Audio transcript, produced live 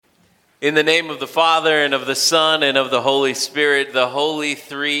In the name of the Father, and of the Son, and of the Holy Spirit, the Holy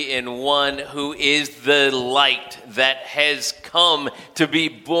Three in One, who is the light that has come to be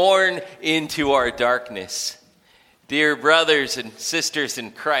born into our darkness. Dear brothers and sisters in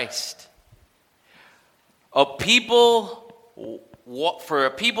Christ, for a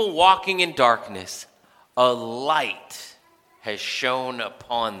people walking in darkness, a light has shone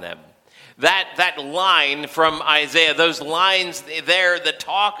upon them. That line from Isaiah, those lines there that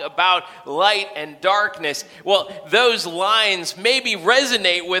talk about light and darkness, well, those lines maybe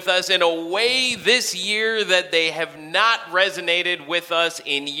resonate with us in a way this year that they have not resonated with us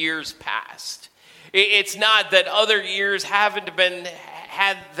in years past. It's not that other years haven't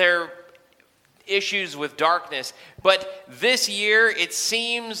had their issues with darkness, but this year it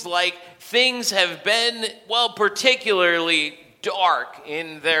seems like things have been, particularly dark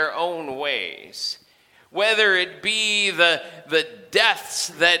in their own ways. Whether it be the deaths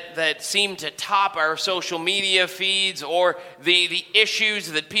that seem to top our social media feeds, or the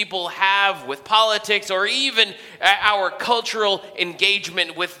issues that people have with politics, or even our cultural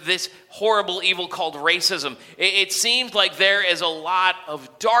engagement with this horrible evil called racism. It seems like there is a lot of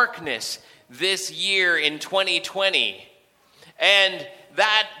darkness this year in 2020. And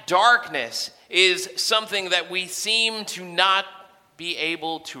that darkness is something that we seem to not be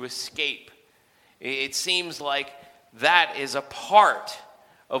able to escape. It seems like that is a part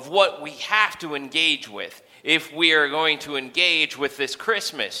of what we have to engage with if we are going to engage with this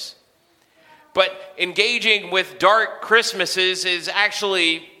Christmas. But engaging with dark Christmases is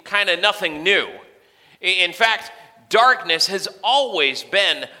actually kind of nothing new. In fact, darkness has always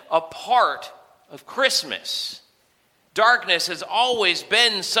been a part of Christmas. Darkness has always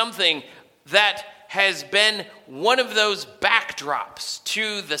been something that has been one of those backdrops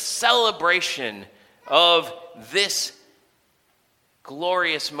to the celebration of this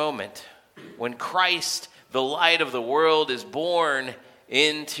glorious moment when Christ, the light of the world, is born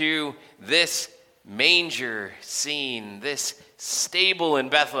into this manger scene, this stable in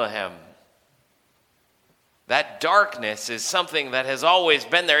Bethlehem. That darkness is something that has always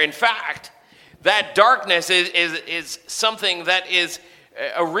been there. In fact, that darkness is something that is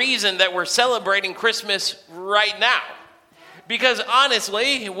a reason that we're celebrating Christmas right now. Because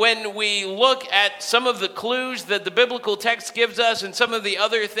honestly, when we look at some of the clues that the biblical text gives us and some of the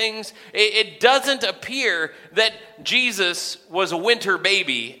other things, it doesn't appear that Jesus was a winter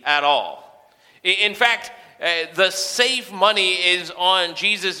baby at all. In fact, the safe money is on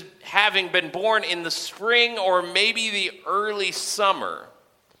Jesus having been born in the spring or maybe the early summer.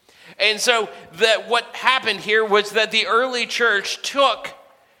 And so what happened here was that the early church took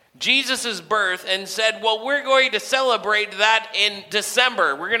Jesus' birth and said, well, we're going to celebrate that in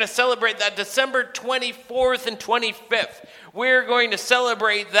December. We're going to celebrate that December 24th and 25th. We're going to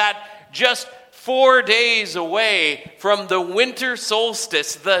celebrate that just 4 days away from the winter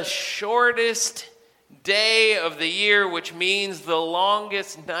solstice, the shortest day of the year, which means the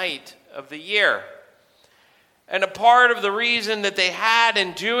longest night of the year. And a part of the reason that they had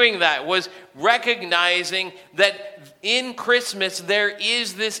in doing that was recognizing that in Christmas there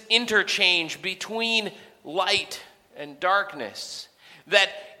is this interchange between light and darkness. That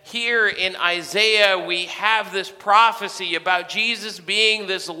here in Isaiah we have this prophecy about Jesus being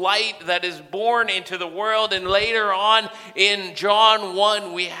this light that is born into the world. And later on in John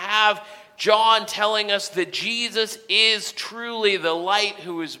 1 we have John telling us that Jesus is truly the light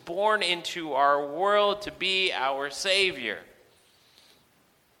who is born into our world to be our Savior.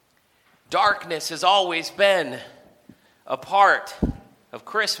 Darkness has always been a part of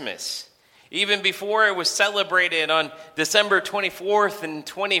Christmas. Even before it was celebrated on December 24th and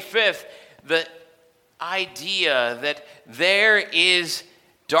 25th, the idea that there is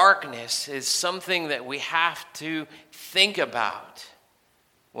darkness is something that we have to think about.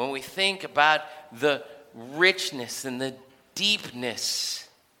 When we think about the richness and the deepness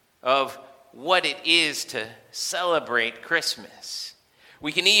of what it is to celebrate Christmas.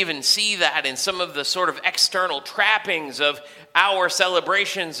 We can even see that in some of the sort of external trappings of our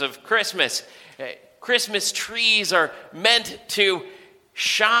celebrations of Christmas. Christmas trees are meant to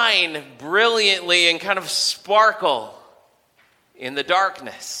shine brilliantly and kind of sparkle in the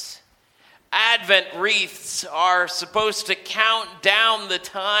darkness. Advent wreaths are supposed to count down the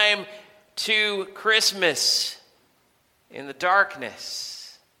time to Christmas in the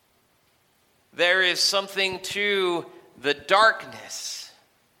darkness. There is something to the darkness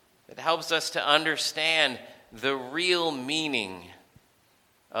that helps us to understand the real meaning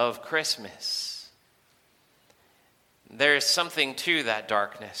of Christmas. There is something to that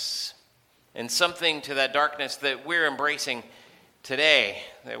darkness, and something to that darkness that we're embracing today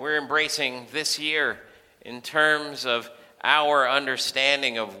that we're embracing this year in terms of our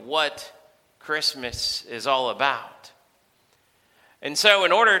understanding of what Christmas is all about. And so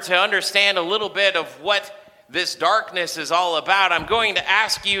in order to understand a little bit of what this darkness is all about, I'm going to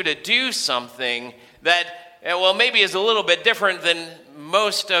ask you to do something that, maybe is a little bit different than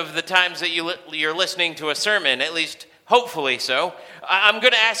most of the times that you're listening to a sermon, at least hopefully so. I'm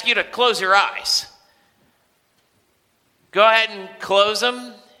going to ask you to close your eyes. Go ahead and close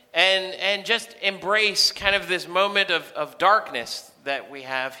them and just embrace kind of this moment of darkness that we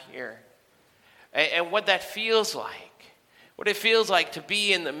have here and what that feels like, what it feels like to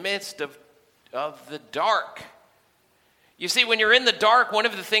be in the midst of the dark. You see, when you're in the dark, one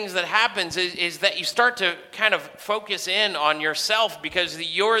of the things that happens is that you start to kind of focus in on yourself because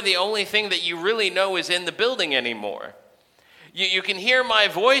you're the only thing that you really know is in the building anymore. You can hear my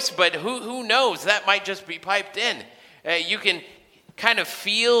voice, but who knows? That might just be piped in. You can kind of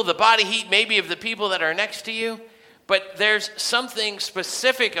feel the body heat maybe of the people that are next to you, but there's something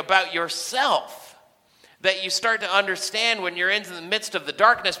specific about yourself that you start to understand when you're in the midst of the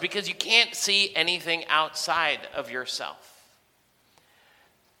darkness because you can't see anything outside of yourself.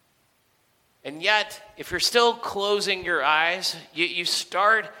 And yet, if you're still closing your eyes, you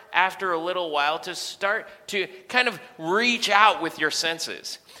start after a little while to start to kind of reach out with your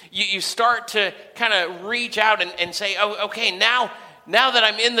senses. You start to kind of reach out and say, oh, okay, now that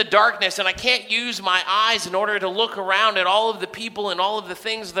I'm in the darkness and I can't use my eyes in order to look around at all of the people and all of the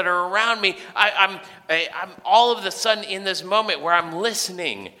things that are around me, I'm all of a sudden in this moment where I'm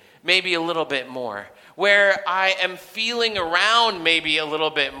listening maybe a little bit more, where I am feeling around maybe a little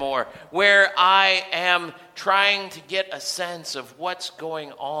bit more, where I am trying to get a sense of what's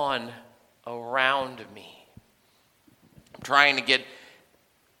going on around me. I'm trying to get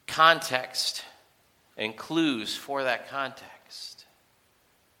context and clues for that context.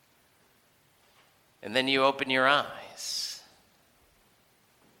 And then you open your eyes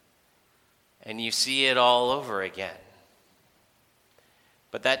and you see it all over again.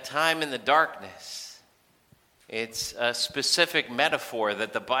 But that time in the darkness, it's a specific metaphor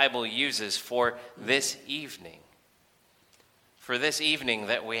that the Bible uses for this evening. For this evening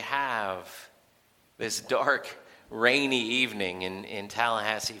that we have, this dark, rainy evening in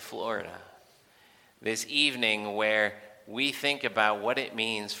Tallahassee, Florida. This evening where we think about what it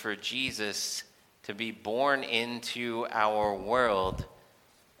means for Jesus to be born into our world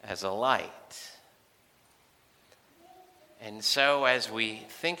as a light. And so as we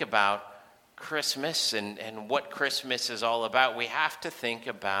think about Christmas and what Christmas is all about, we have to think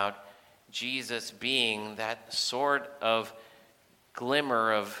about Jesus being that sort of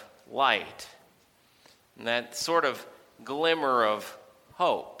glimmer of light, and that sort of glimmer of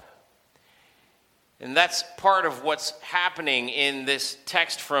hope. And that's part of what's happening in this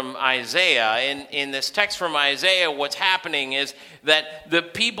text from Isaiah. In this text from Isaiah, what's happening is that the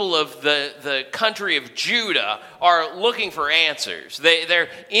people of the country of Judah are looking for answers. They're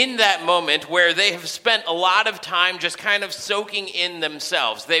in that moment where they have spent a lot of time just kind of soaking in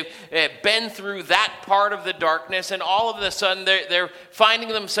themselves. They've been through that part of the darkness, and all of a sudden they're finding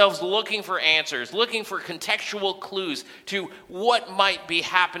themselves looking for answers, looking for contextual clues to what might be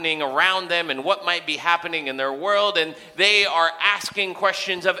happening around them and what might be happening in their world, and they are asking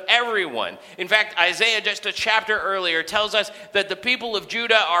questions of everyone. In fact, Isaiah just a chapter earlier tells us that the people of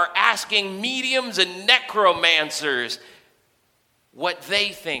Judah are asking mediums and necromancers what they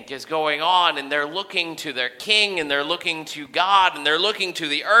think is going on, and they're looking to their king, and they're looking to God, and they're looking to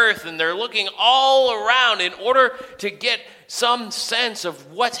the earth, and they're looking all around in order to get some sense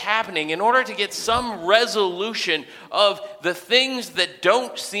of what's happening, in order to get some resolution of the things that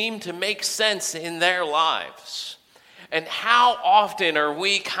don't seem to make sense in their lives. And how often are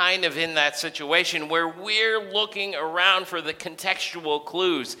we kind of in that situation where we're looking around for the contextual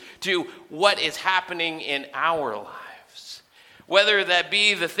clues to what is happening in our lives? Whether that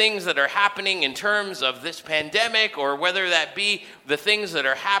be the things that are happening in terms of this pandemic, or whether that be the things that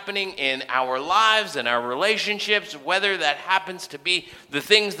are happening in our lives and our relationships, whether that happens to be the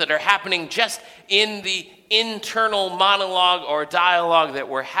things that are happening just in the internal monologue or dialogue that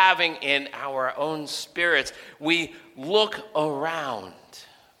we're having in our own spirits, we look around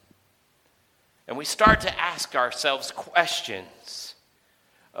and we start to ask ourselves questions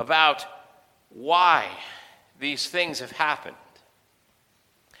about why these things have happened.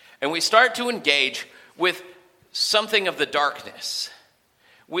 And we start to engage with something of the darkness.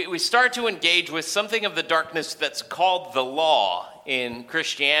 We start to engage with something of the darkness that's called the law in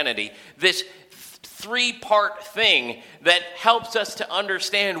Christianity. This three-part thing that helps us to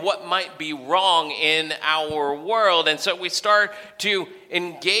understand what might be wrong in our world. And so we start to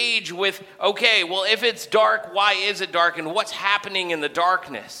engage with, okay, well, if it's dark, why is it dark, and what's happening in the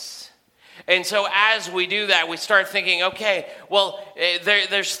darkness? And so as we do that, we start thinking, okay, well,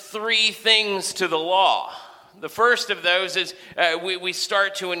 there's three things to the law. The first of those is we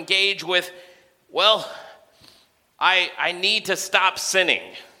start to engage with, well, I need to stop sinning.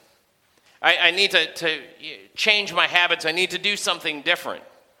 I need to change my habits. I need to do something different.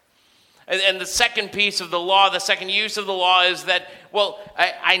 And the second piece of the law, the second use of the law is that, well,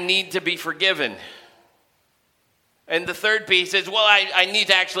 I need to be forgiven. And the third piece is, well, I need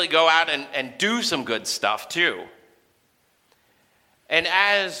to actually go out and do some good stuff too. And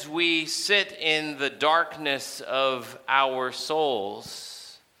as we sit in the darkness of our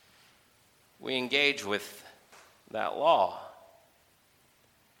souls, we engage with that law.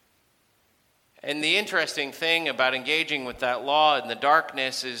 And the interesting thing about engaging with that law in the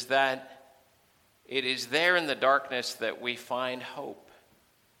darkness is that it is there in the darkness that we find hope.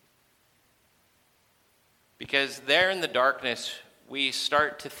 Because there in the darkness, we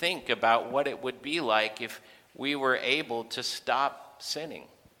start to think about what it would be like if we were able to stop sinning.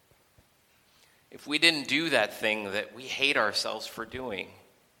 If we didn't do that thing that we hate ourselves for doing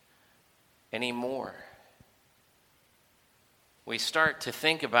anymore. We start to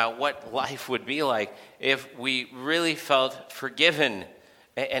think about what life would be like if we really felt forgiven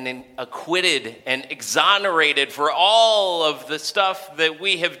and acquitted and exonerated for all of the stuff that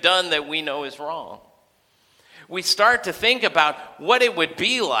we have done that we know is wrong. We start to think about what it would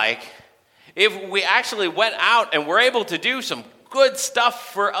be like if we actually went out and were able to do some good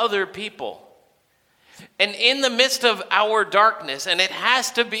stuff for other people. And in the midst of our darkness, and it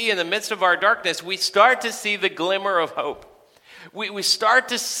has to be in the midst of our darkness, we start to see the glimmer of hope. We start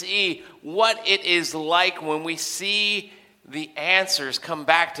to see what it is like when we see the answers come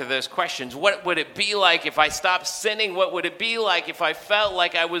back to those questions. What would it be like if I stopped sinning? What would it be like if I felt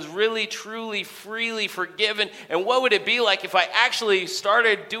like I was really, truly, freely forgiven? And what would it be like if I actually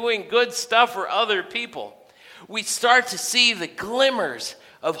started doing good stuff for other people? We start to see the glimmers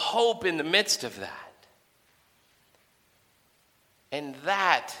of hope in the midst of that. And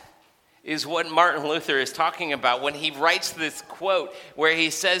that is what Martin Luther is talking about when he writes this quote where he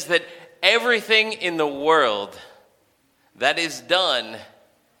says that everything in the world that is done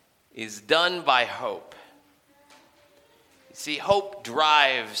by hope. You see, hope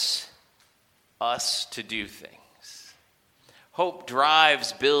drives us to do things. Hope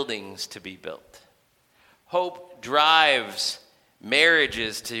drives buildings to be built. Hope drives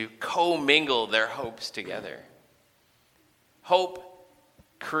marriages to commingle their hopes together. Hope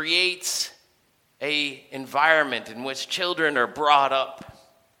creates an environment in which children are brought up.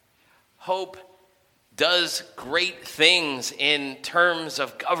 Hope does great things in terms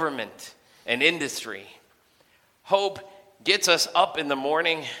of government and industry. Hope gets us up in the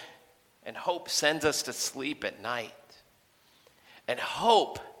morning, and hope sends us to sleep at night. And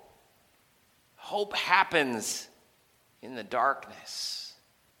hope happens in the darkness.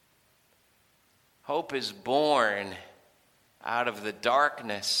 Hope is born out of the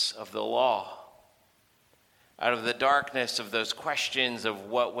darkness of the law, out of the darkness of those questions of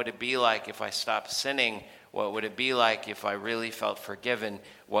what would it be like if I stopped sinning, what would it be like if I really felt forgiven,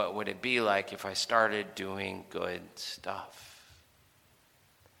 what would it be like if I started doing good stuff.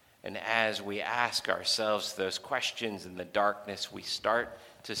 And as we ask ourselves those questions in the darkness, we start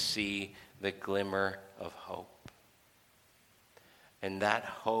to see the glimmer of hope. And that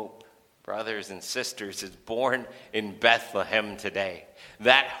hope, brothers and sisters, is born in Bethlehem today.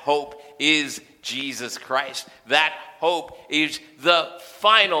 That hope is Jesus Christ. That hope is the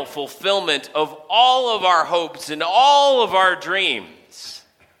final fulfillment of all of our hopes and all of our dreams.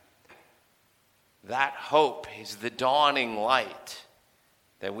 That hope is the dawning light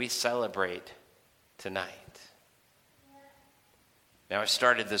that we celebrate tonight. Now, I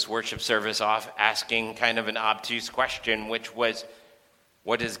started this worship service off asking kind of an obtuse question, which was,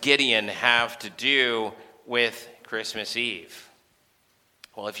 what does Gideon have to do with Christmas Eve?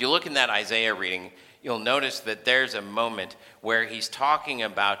 Well, if you look in that Isaiah reading, you'll notice that there's a moment where he's talking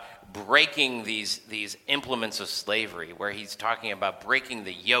about breaking these implements of slavery, where he's talking about breaking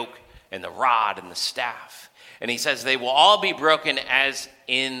the yoke and the rod and the staff. And he says they will all be broken as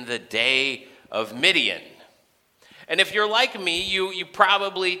in the day of Midian. And if you're like me, you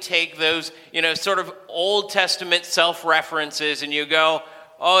probably take those, sort of Old Testament self-references and you go,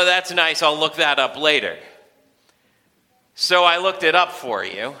 oh, that's nice, I'll look that up later. So I looked it up for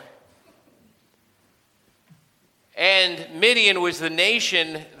you. And Midian was the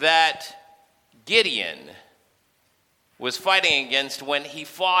nation that Gideon was fighting against when he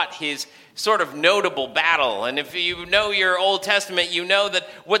fought his sort of notable battle. And if you know your Old Testament, you know that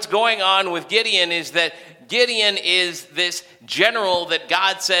what's going on with Gideon is that Gideon is this general that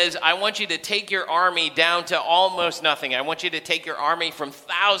God says, I want you to take your army down to almost nothing. I want you to take your army from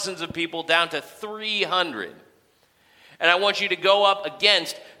thousands of people down to 300. And I want you to go up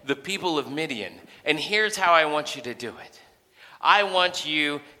against the people of Midian. And here's how I want you to do it. I want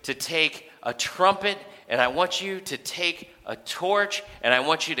you to take a trumpet, and I want you to take a torch, and I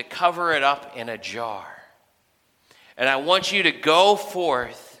want you to cover it up in a jar. And I want you to go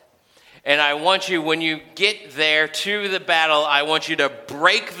forth, and I want you, when you get there to the battle, I want you to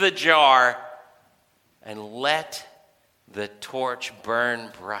break the jar and let the torch burn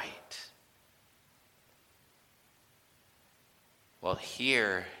bright. Well,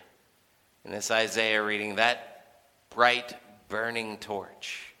 here in this Isaiah reading, that bright burning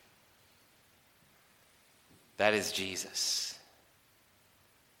torch, that is Jesus.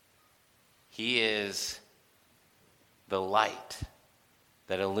 He is the light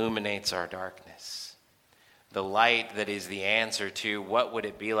that illuminates our darkness. The light that is the answer to what would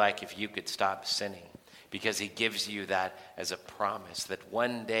it be like if you could stop sinning. Because he gives you that as a promise that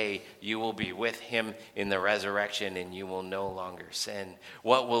one day you will be with him in the resurrection and you will no longer sin.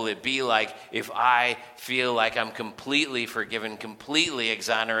 What will it be like if I feel like I'm completely forgiven, completely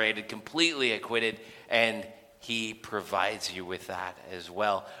exonerated, completely acquitted, and he provides you with that as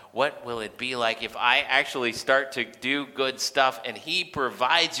well? What will it be like if I actually start to do good stuff and he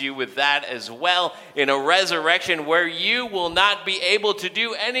provides you with that as well in a resurrection where you will not be able to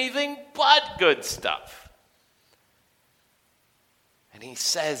do anything but good stuff? And he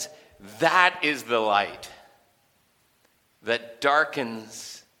says that is the light that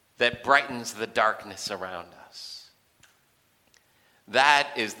darkens, that brightens the darkness around us. That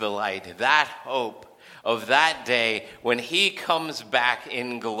is the light, that hope of that day when he comes back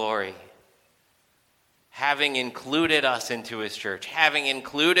in glory, having included us into his church, having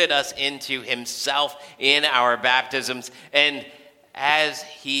included us into himself in our baptisms, and as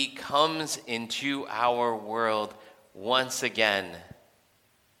he comes into our world once again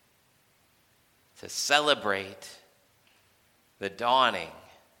to celebrate the dawning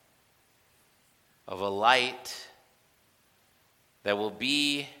of a light that will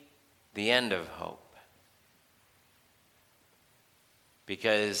be the end of hope.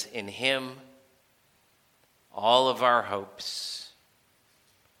 Because in him, all of our hopes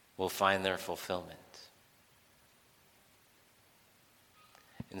will find their fulfillment.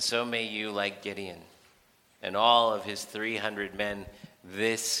 And so may you, like Gideon and all of his 300 men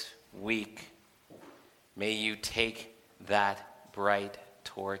this week, may you take that bright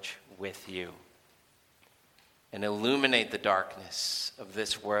torch with you and illuminate the darkness of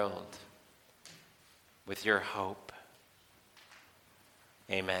this world with your hope.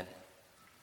 Amen.